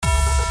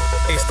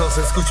Estás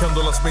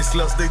escuchando las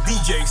mezclas de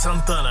DJ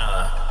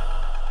Santana.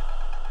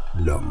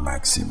 Lo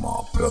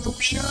máximo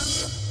producción.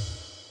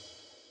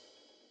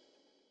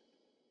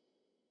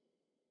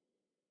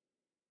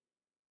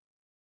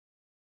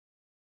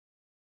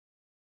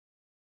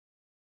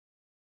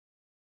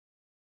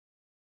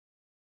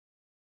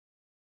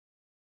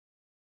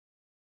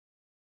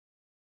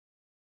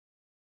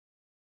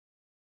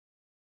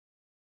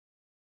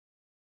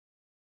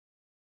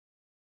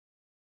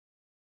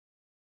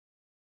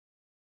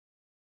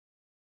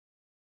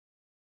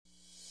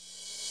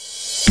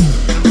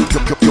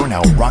 You're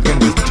now rocking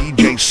with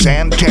DJ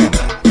Santana,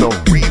 the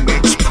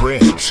Remix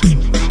Prince.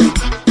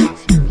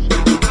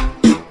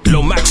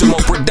 Lo Máximo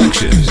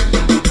Productions.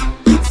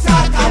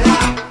 Sácala,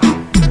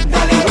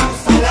 dale,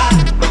 úsala,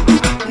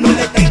 no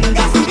le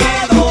tengas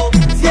miedo,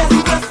 si es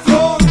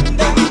cuestión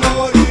de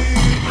morir,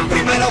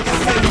 primero que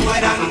se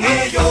mueran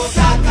ellos.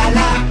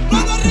 Sácala,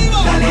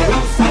 dale,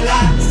 úsala,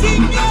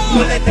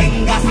 no le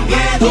tengas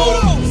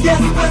miedo, si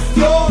es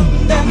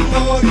cuestión de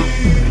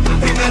morir,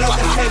 primero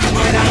que se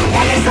mueran ellos.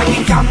 Dale, Sammy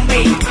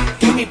Cambe,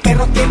 que mi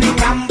perro tiene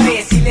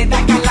hambre, si le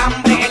da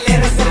calambre, el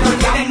R se lo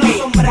llame. No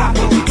son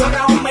bravos, yo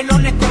rajo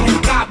melones con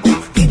el cabo.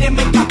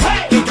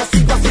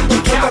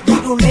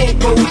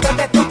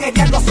 Ustedes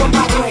toqueteando son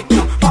Marruecos.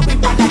 Papi,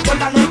 para la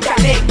chola no hay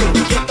chaleco.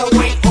 Esto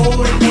wey,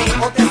 ole,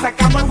 o te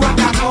sacamos el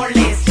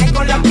guacamole. Si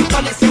con la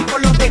pistola y si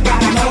con los de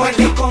cara. No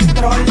le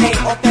controle,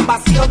 o te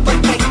vacío todo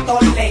el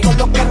peitole. Todos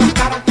los que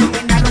roncaron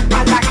terminaron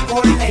para la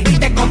cole.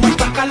 Viste como el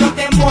toca los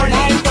demole.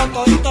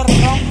 Toditos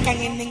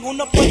roncan y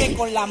ninguno puede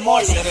con la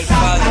mole. Ser el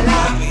padre,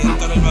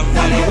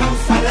 dale,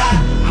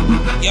 úsala.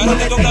 Y ahora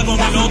te toca con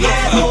el otro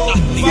fantástico.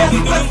 Si es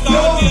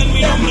cuestión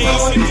de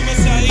morir,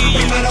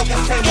 primero que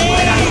se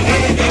mueran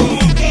ellos.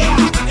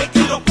 El que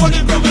lo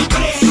pone como el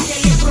tren, que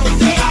le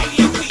frontea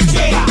y le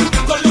pichea.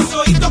 Con los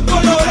ojitos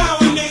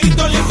colorados, el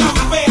negrito le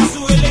campea.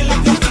 Súbele la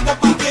cajita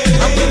pa' que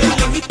vea. De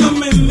lejitos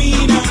me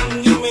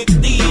miran y me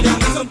tiran.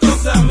 Son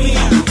cosas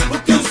mías,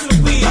 busquen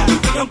su vía.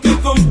 Y aunque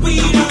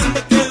conspiran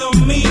de que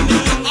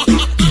dominan,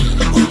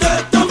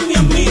 ustedes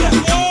también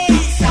miran.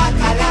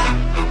 Sácala,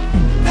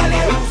 dale,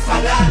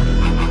 úsala,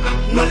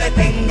 no le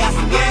tengas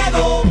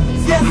miedo,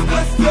 si es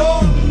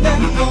cuestión de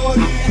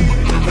morir,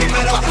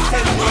 primero que se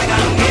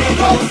mueran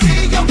ellos. Si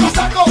yo no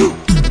saco,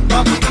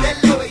 papi,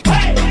 denle wey.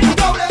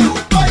 Doble un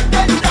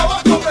del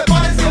tabaco,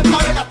 prepárense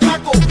para el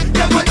atraco.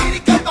 Llego el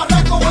lírica, el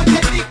barraco, en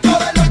el disco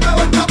de los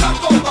nuevos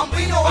tabacos.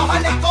 Bambino,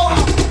 bájale coba,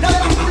 la de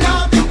la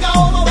chulada de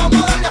caoba.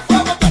 Vamos a darle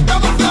fuego, que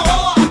estamos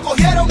clavados.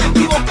 Cogieron me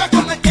equivoqué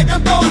con el que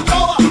cantaba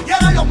trova. Y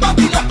ahora los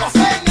matos y los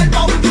pasé en el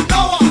baúl de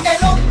Nova.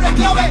 El hombre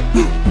clave,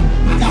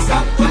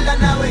 cazando en la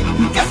nave,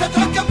 que se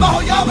tranquen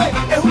bajo llave.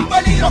 Es un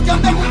peligro que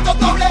ande juntos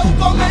W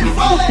con el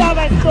fraude.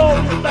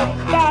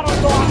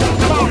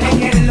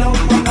 En el lomo,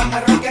 no me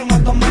roquen, no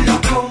tomen los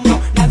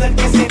como. Nada el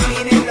que se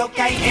tire lo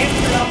que hay en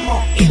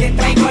plomo. Y le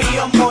traigo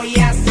yomo y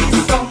así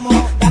somos.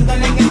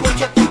 Dándole en el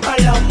buche tu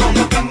palomo.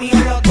 Lo que es mío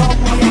lo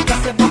tomo y el que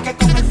se boque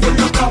con el full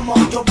lo tomo.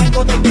 Yo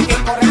vengo desde que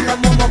corren los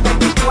momos,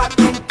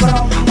 24 en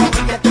cromo.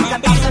 Y que tú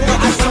cantas los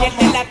azules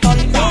de la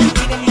torta.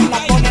 Mírenme la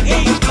ponen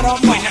en el promo.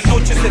 Buenas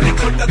noches, se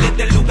reporta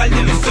desde el lugar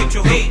de los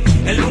hechos. Hey,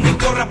 el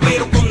único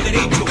rapero con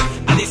derecho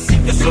a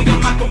decir que soy el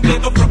más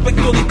completo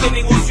prospecto de este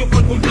negocio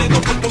por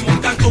completo. Por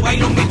como canto,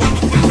 bailo, me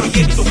conozco el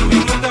proyecto. Me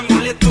nota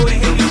molesto,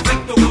 es el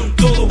efecto con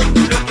todo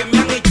lo que me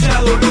han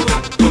echado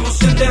loco. Como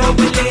sendero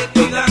pelea,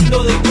 estoy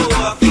dando de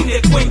todo. A fin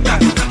de cuentas,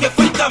 que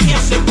falta me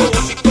hace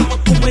poco. Si como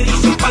tú me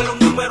dices, para los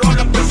números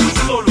hablan por sí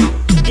solos.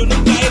 Yo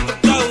nunca he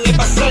tratado de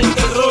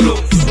pasarte el rolo.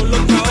 Solo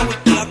trabajo y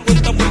te das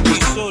cuenta por ti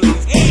solo.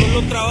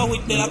 Solo trabajo y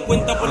te das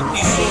cuenta por ti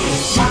solo.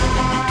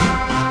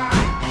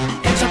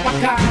 Echa pa'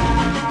 acá,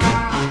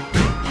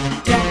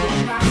 tengo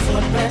una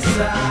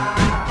sorpresa,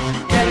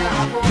 te la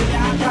voy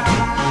a dar.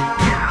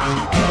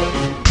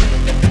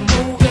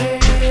 Mujer,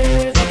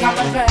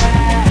 déjame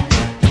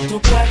ver tu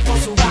cuerpo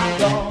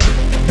sudando,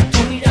 tu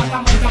mirada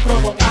me está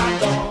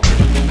provocando.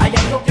 Hay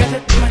algo que de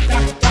ti me está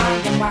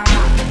gustando más.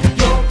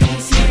 Yo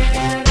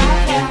quisiera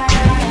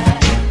ver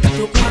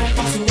tu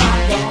cuerpo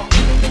sudando,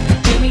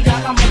 tu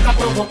mirada me está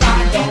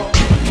provocando.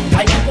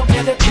 Hay algo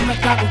que de ti me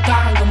está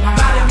gustando más.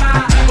 Dale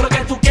más, porque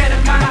tú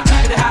quieres más.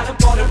 Deja de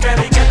poner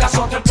pero y que las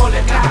otras por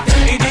detrás.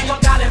 Y digo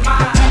dale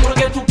más,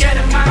 porque tú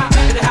quieres más.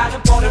 Deja de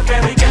poner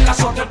pero y que las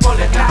otras por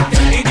detrás.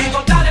 Y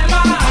digo dale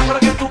más,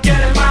 porque tú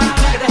quieres más.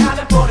 Deja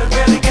de poner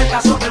pero y que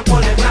las otras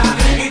por detrás.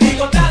 Y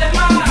digo dale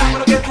más,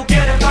 porque tú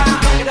quieres más.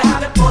 Deja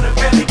de poner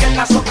pero y que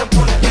las otras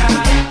por detrás.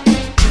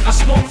 I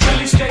smoke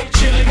Philly, stay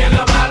chilling en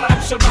la barra,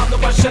 observando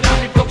cuál será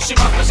mi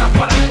próxima presa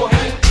para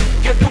escoger.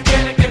 Que tú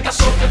quieres que las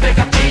otras te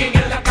castiguen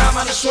en la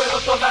cama, en el suelo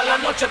toda la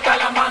noche hasta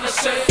el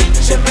amanecer.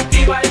 Se me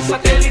activa el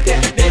satélite,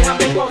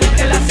 déjame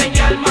cogerte la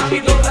señal, mami,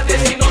 dóblate,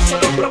 si no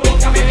solo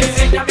provócame,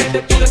 enséñame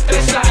de tu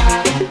destreza.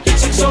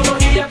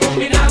 Sexología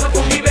combinada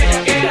con mi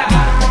bellaquera.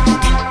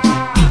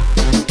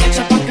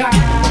 Echa pa' acá,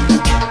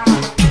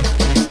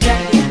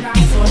 tengo una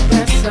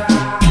sorpresa,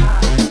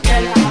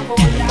 te la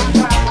voy a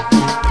dar.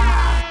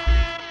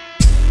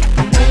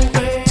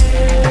 Mujer,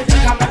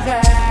 déjame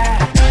ver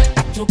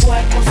tu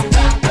cuerpo sudando.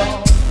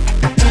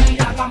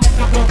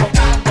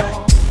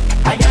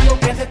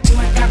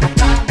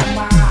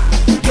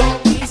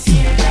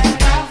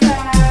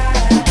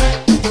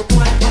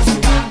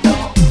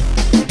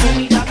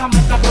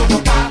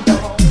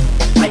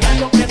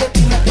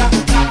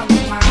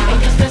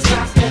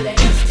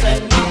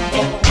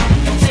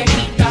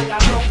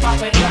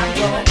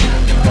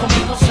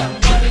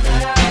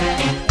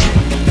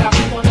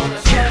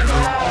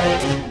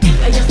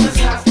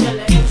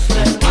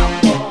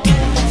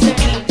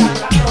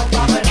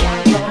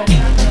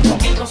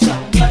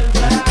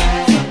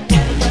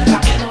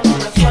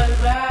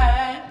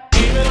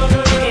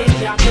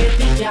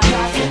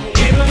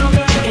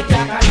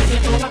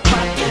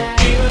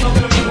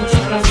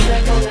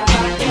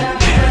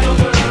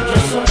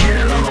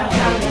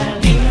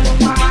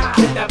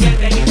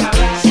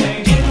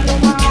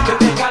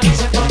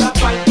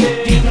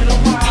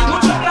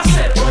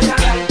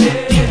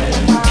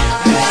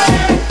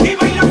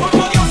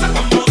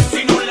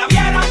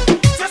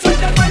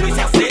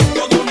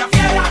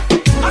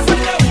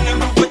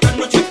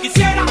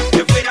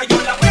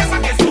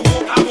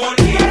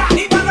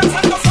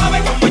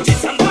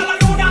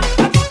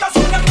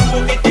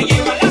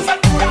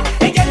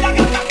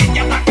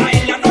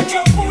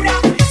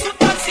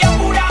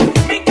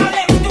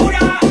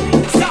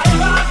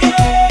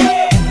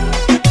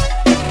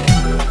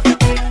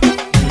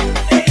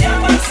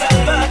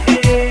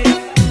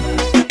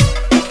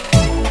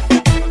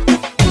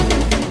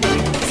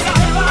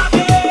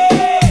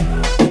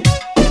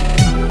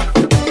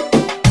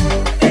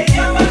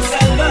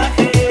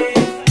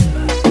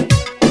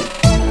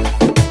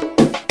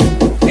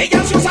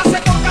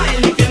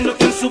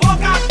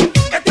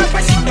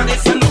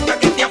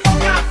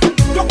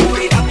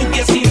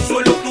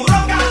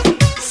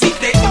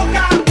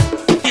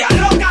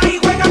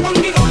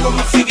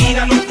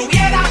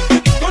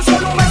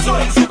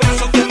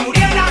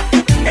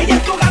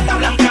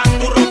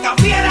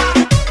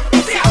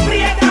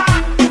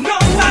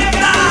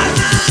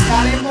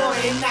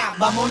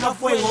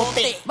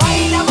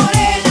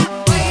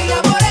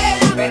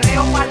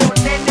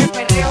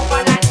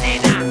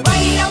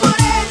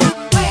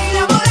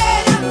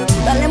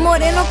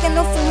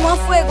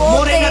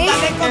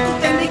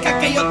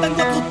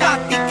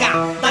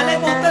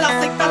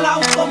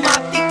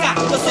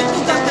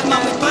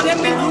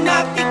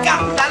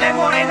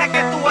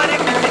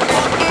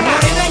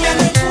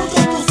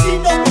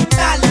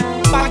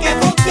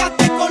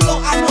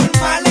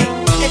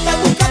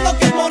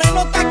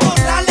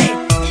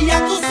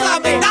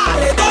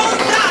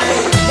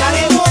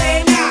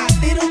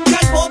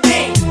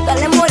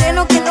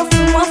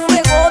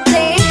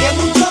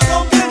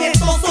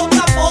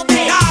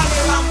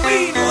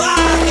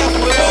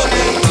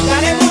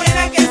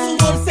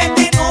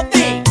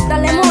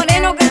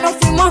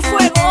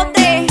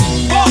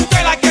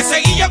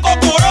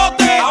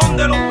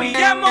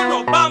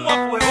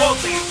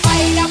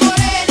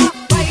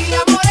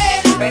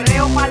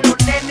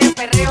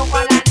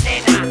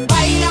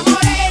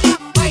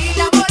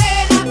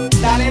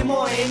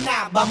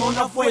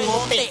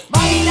 fuegote.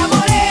 Baila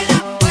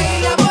morena,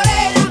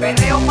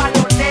 perreo pa'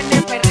 los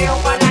nenes, perreo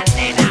pa' las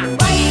nenas.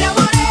 Baila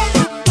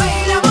morena,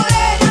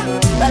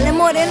 dale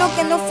moreno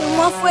que nos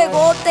fuimos a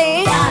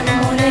fuegote. Dale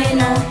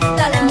moreno,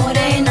 dale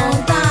moreno,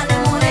 dale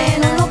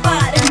moreno, no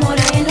pares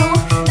moreno.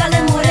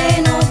 Dale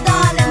moreno,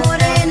 dale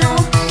moreno,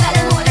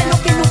 dale moreno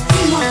que nos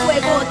fuimos a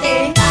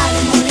fuegote.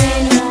 Dale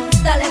moreno,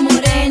 dale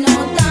moreno,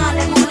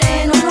 dale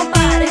moreno, no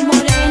pares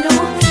moreno.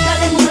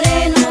 Dale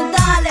moreno,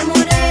 dale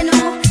moreno,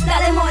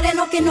 dale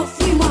moreno que nos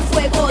fuimos a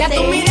fuegote. Ya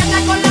tu mirada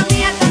con la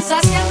mía están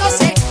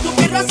saciándose, tu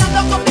piel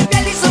rozando con mi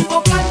piel y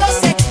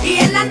sofocándose. Y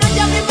en la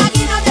noche me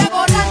imagino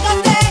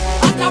devorándote,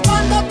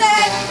 atrapándote,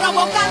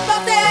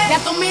 provocándote. Ya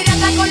tu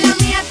mirada con la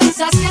mía están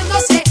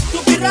saciándose, tu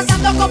piel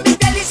rozando con mi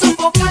piel y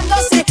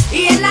sofocándose.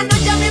 Y en la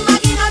noche me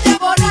imagino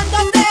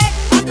devorándote,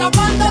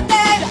 atrapándote,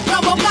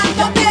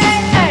 provocándote.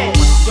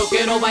 Yo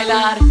quiero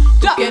bailar,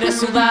 tú quieres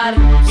sudar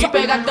y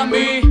pegarte a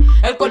mí,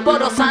 el cuerpo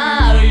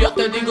rosar. Yo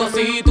te digo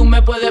si tú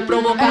me puedes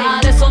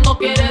provocar, eso no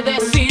quiere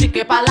decir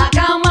que pa' la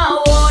cama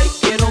voy.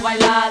 Quiero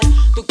bailar,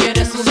 tú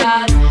quieres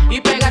sudar y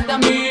pegarte a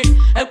mí,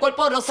 el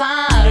cuerpo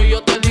rosar.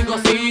 Yo te digo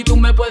si tú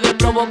me puedes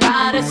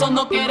provocar, eso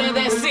no quiere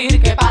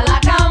decir que pa' la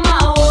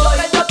cama voy.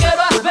 Lo que yo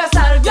quiero es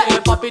besarte,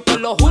 papi, te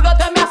lo juro,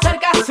 te me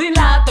acercas y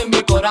late en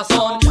mi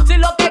corazón. Si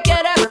lo que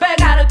quieres es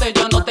pegarte,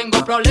 yo no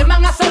tengo problema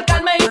en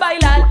acercarme y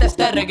bailarte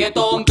este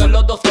reggaetón. Que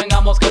los dos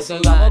tengamos que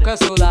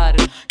sudar,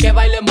 que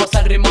bailemos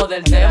al ritmo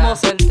del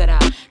tra,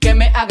 que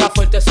me haga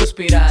fuerte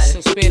suspirar.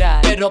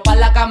 Pero pa'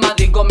 la cama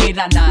digo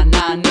mira na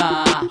na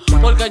na,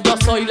 porque yo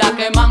soy la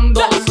que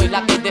mando, soy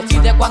la que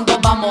decide cuando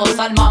vamos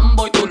al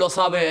mambo y tú lo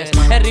sabes.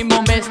 El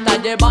ritmo me está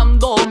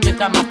llevando,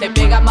 mientras más te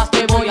pega más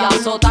te voy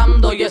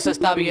azotando y eso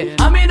está bien.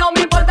 A mí no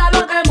me importa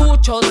lo que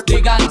muchos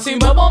digan, si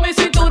muevo mi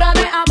cintura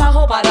de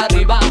abajo para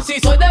arriba, si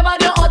soy de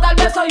barrio o tal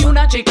vez soy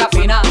una chica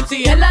fina.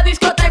 Si en la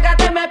discoteca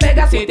te me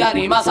pegas y te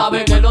animas,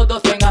 sabes que los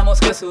dos tengamos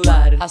que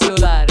sudar,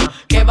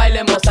 que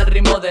bailemos al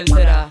ritmo del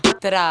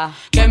tra,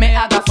 que me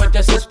haga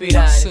fuerte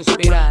suspirar.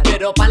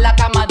 Pero pa' la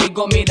cama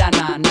digo mira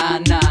na na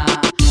na.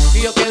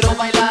 Y yo quiero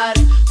bailar,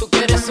 tú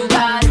quieres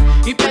sudar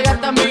y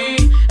pegarte a mí,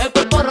 el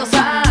cuerpo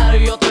rosar.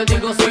 Yo te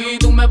digo si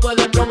tú me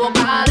puedes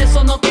provocar,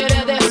 eso no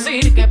quiere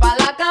decir que pa'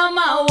 la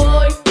cama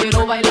voy.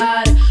 Quiero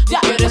bailar, tú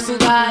quieres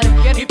sudar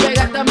y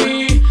pegarte a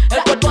mí,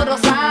 el cuerpo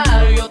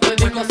rosar. Yo te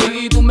digo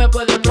si tú me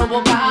puedes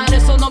provocar,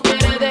 eso no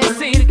quiere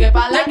decir que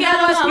pa' la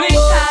cama voy.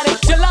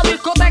 Si en la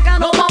discoteca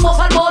nos vamos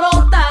a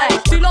alborotar,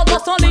 si los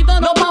dos solitos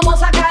nos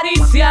vamos a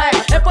acariciar,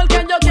 es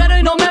porque yo quiero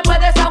y no me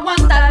puedes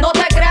aguantar. No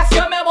te creas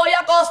que me voy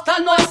a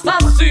acostar, no es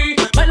así.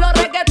 Bailo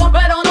reggaeton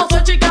pero no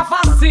soy chica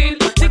fácil.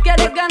 Si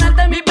quieres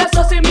ganarte mis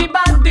besos y mi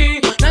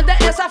body, no es de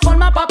esa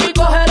forma papi,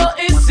 cógelo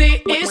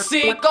easy,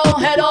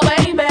 cógelo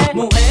baby.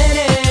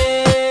 Mujeres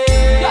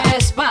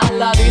pa'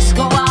 la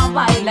disco a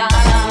bailar,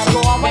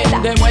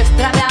 ven,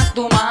 demuéstrale a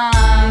tu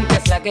man que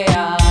es la que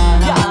hay.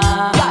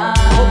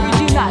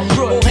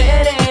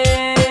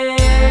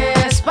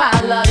 Mujeres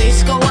pa' la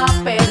disco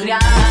a perrear,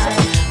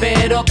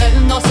 pero que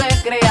él no se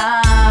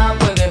crea,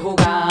 puede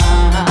jugar.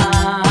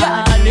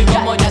 Y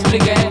como ya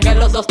expliqué, que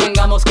los dos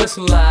tengamos que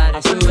sudar,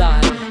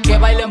 que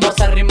bailemos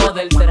al ritmo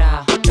del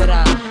tra,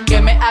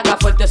 que me haga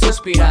fuerte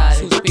suspirar.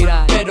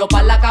 Pero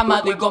pa' la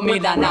cama digo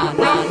mira na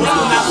na na.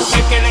 Una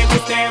mujer que le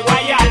guste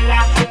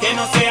guayarla, que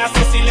no sea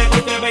así, si le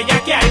guste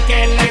bellaquear,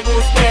 que le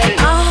guste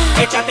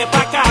échate pa'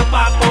 acá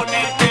pa'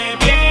 ponerte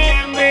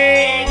bien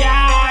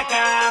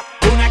bellaca.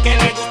 Una que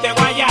le guste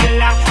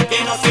guayarla,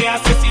 que no sea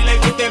así, si le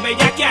guste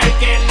bellaquear,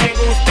 que le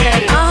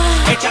guste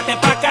échate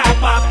pa' acá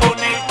pa'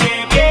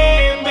 ponerte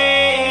bien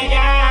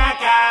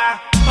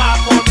bellaca. Pa'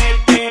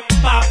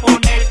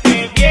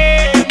 ponerte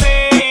bien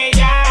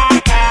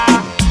bellaca.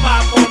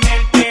 Pa'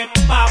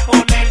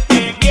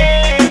 ponerte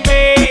bien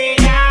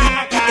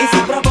bellaca. Y si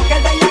provoca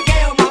el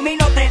bellaqueo, mami,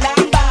 no te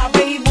lamba.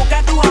 Ve y busca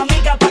a tu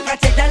amiga pa'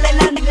 cachetarle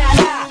la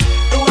negrada.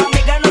 Tus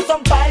amigas no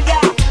son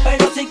palgas,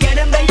 pero si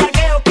quieren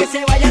bellaqueo, que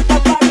se vayan hasta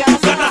pa' casa.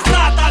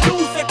 Retrasada,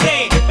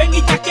 lúcete, ven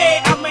y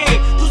yaquéame.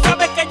 Tú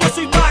sabes que yo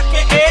soy más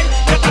que él.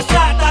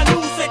 Retrasada,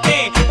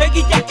 lúcete, ven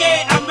y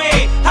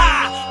yaquéame.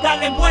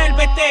 Dale,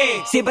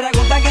 envuélvete. Si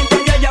preguntan quién te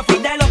dio, yo fui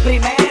de los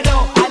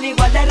primeros. Al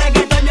igual de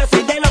reggaeton, yo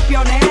soy de los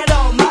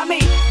pioneros. Mami,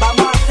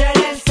 vamos a hacer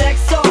el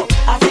sexo,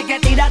 así que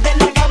tírate en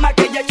la cama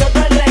que yo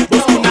todo el resto.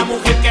 Busca una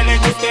mujer que le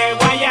guste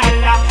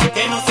guayarla,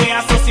 que no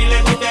sea si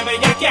le guste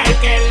bellaquear,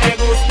 que le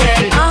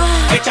guste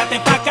échate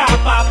pa' acá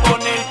pa'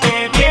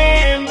 ponerte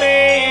bien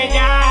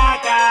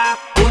bellaca.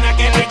 Una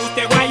que le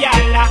guste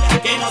guayarla,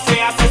 que no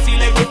sea si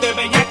le guste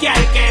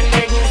bellaquear, que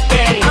le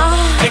guste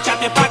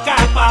échate pa' acá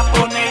pa'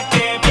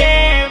 ponerte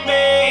bien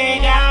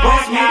bellaca.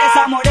 Pues mira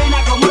esa morena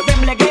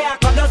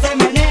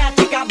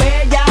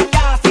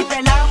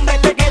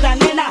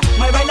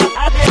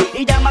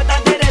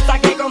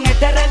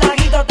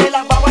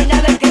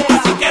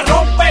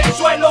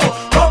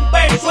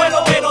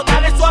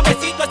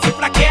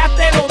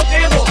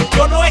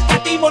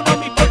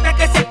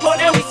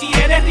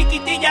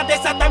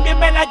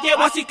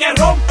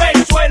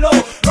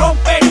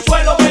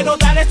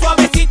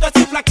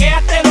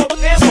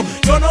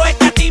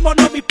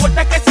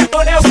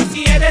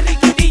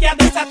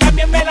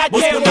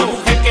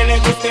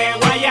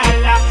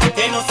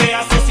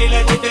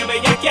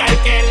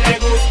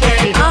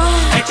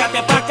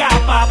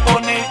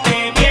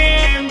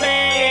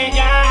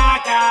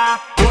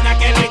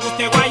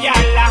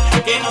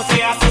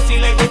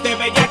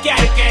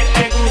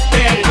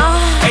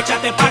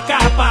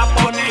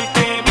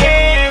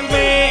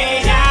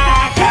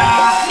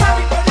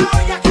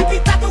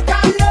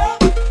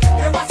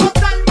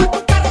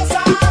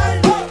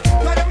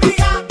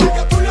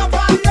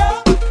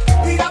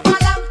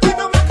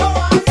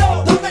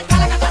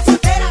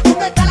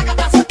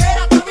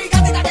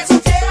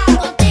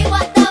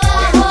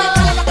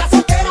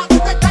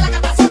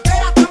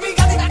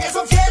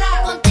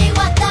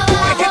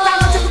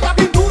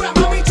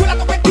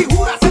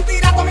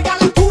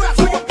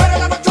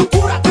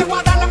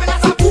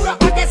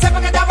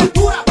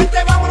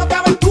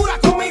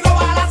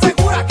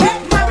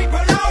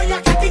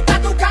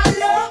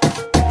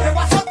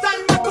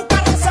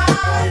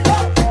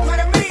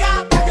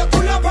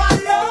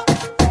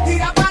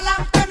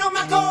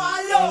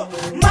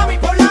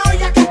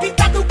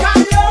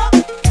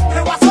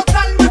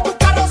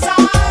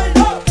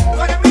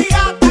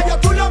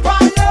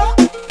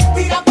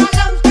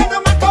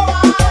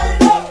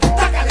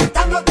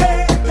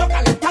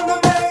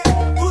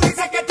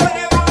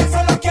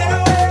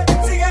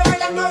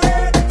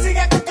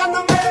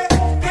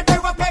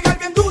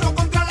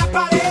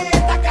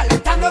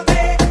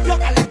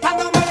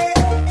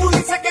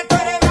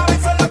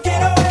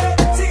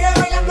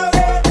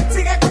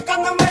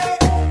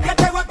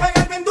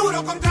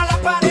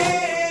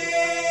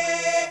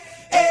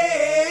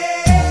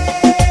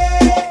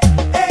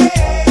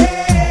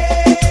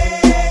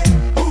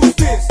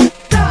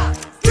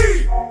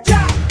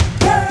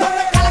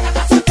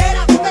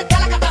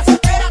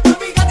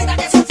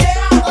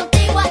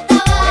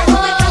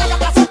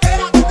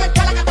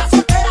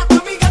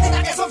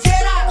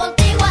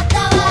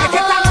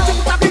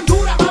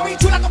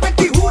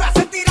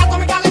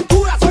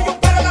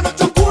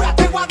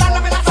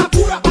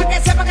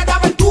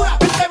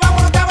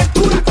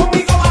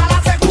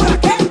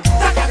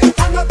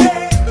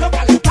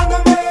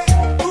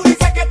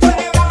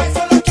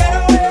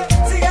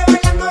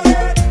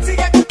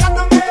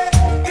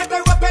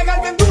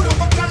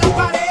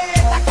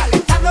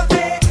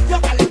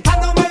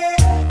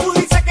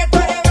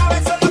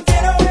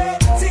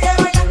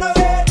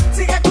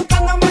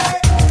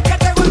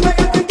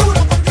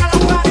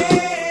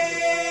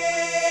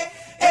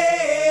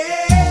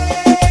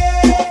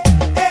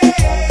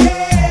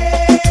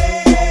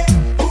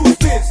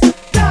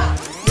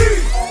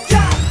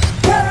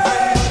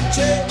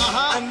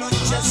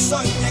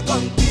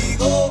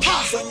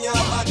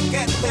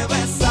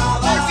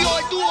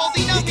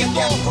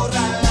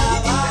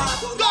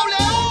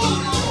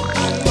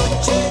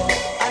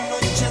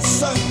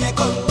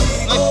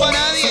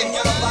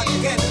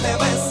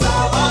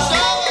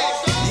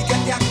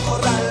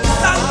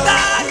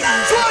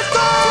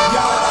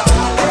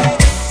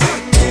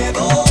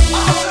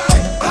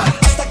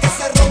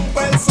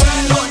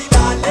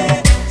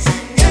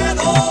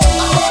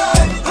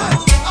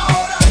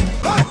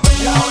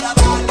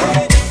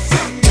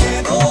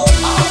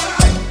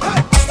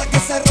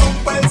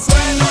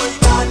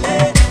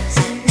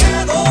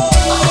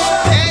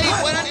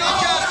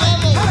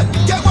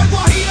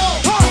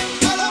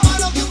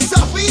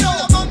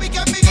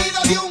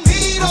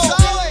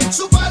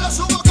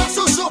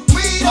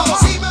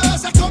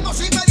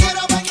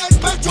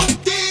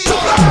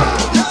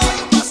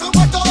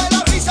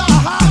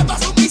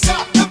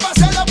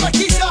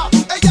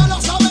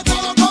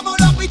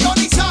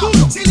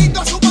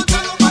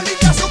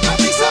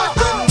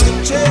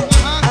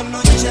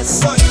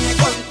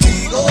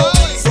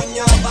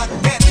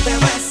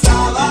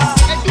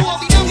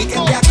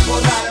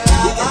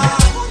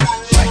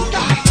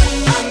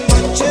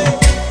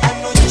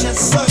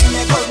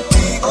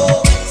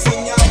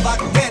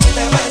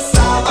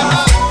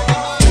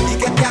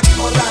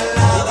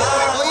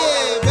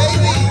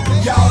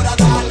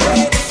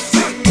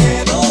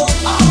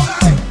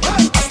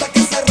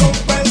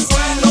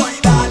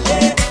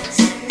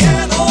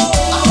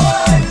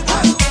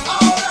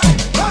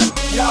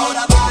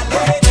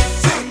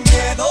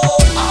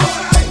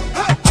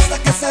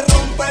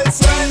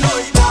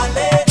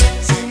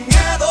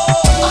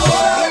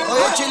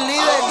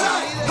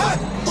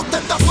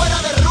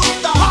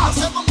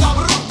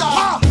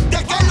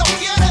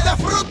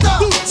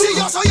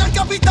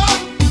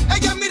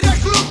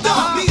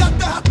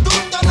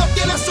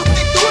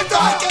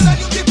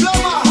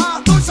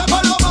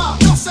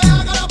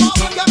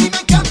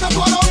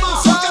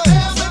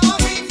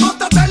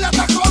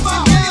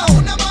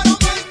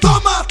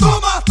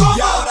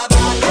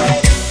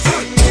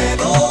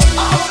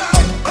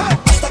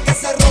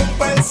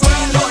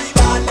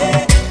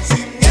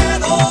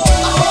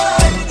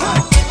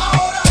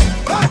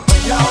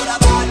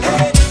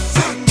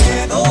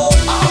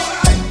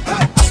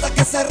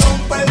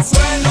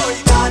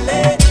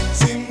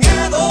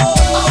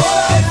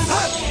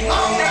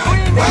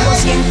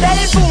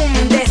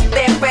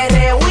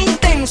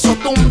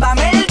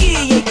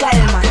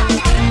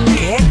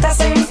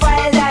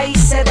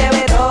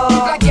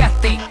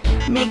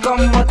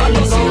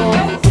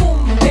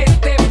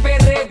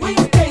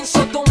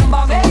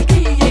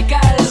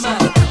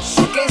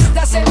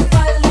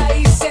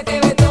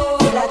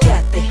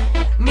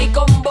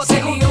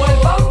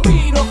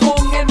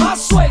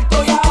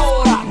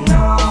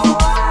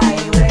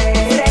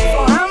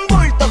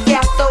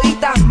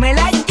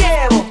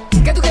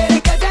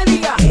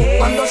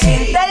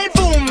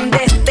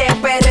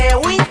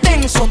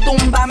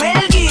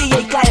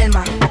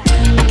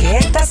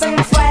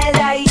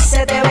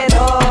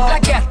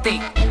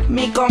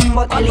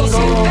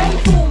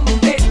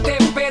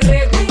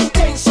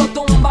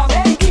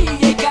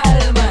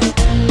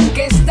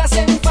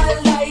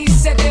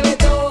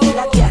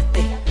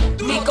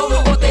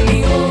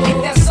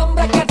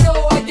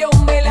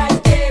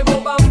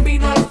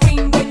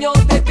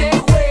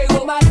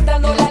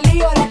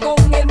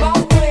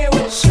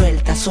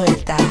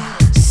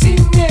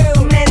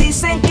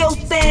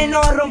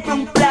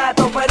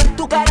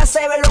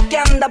que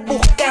andas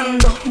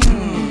buscando.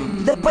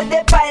 Después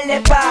de par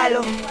de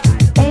palos,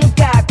 un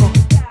caco,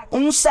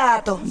 un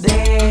sato.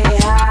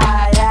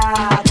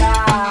 Déjala